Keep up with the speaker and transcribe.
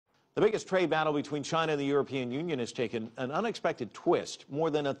The biggest trade battle between China and the European Union has taken an unexpected twist. More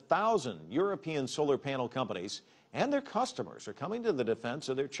than 1,000 European solar panel companies and their customers are coming to the defense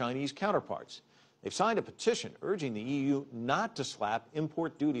of their Chinese counterparts. They've signed a petition urging the EU not to slap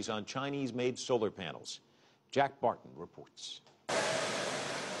import duties on Chinese-made solar panels. Jack Barton reports.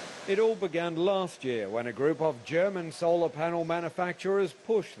 It all began last year when a group of German solar panel manufacturers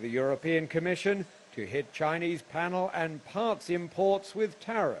pushed the European Commission to hit Chinese panel and parts imports with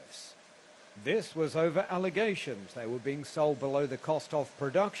tariffs. This was over allegations they were being sold below the cost of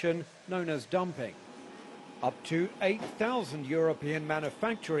production, known as dumping. Up to 8,000 European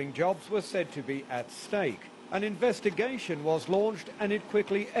manufacturing jobs were said to be at stake. An investigation was launched and it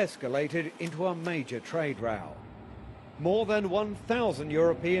quickly escalated into a major trade row. More than 1,000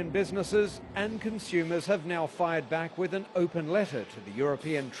 European businesses and consumers have now fired back with an open letter to the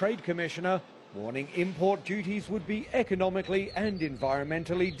European Trade Commissioner, warning import duties would be economically and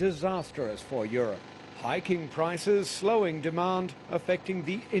environmentally disastrous for Europe. Hiking prices, slowing demand, affecting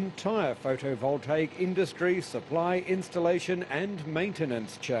the entire photovoltaic industry, supply, installation and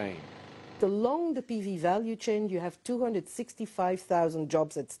maintenance chain. Along the PV value chain, you have 265,000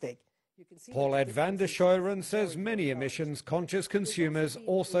 jobs at stake. Paulette van der Scheuren says many emissions-conscious consumers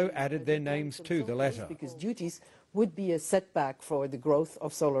also added their names to the letter. Because duties would be a setback for the growth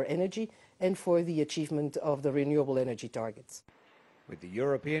of solar energy and for the achievement of the renewable energy targets. With the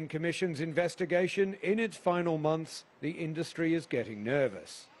European Commission's investigation in its final months, the industry is getting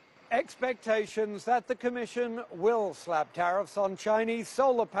nervous. Expectations that the Commission will slap tariffs on Chinese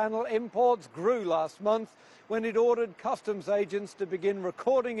solar panel imports grew last month when it ordered customs agents to begin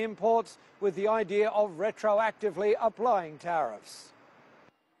recording imports with the idea of retroactively applying tariffs.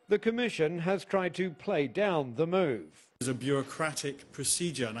 The Commission has tried to play down the move. It's a bureaucratic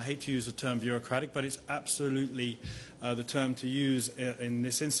procedure, and I hate to use the term bureaucratic, but it's absolutely the term to use in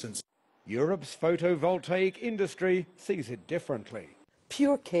this instance. Europe's photovoltaic industry sees it differently.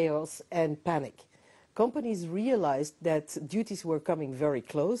 Pure chaos and panic. Companies realized that duties were coming very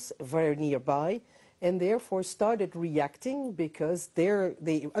close, very nearby, and therefore started reacting because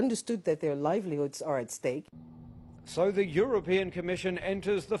they understood that their livelihoods are at stake. So the European Commission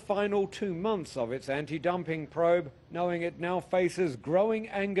enters the final 2 months of its anti-dumping probe, knowing it now faces growing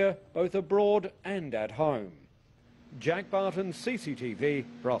anger both abroad and at home. Jack Barton, CCTV,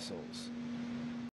 Brussels.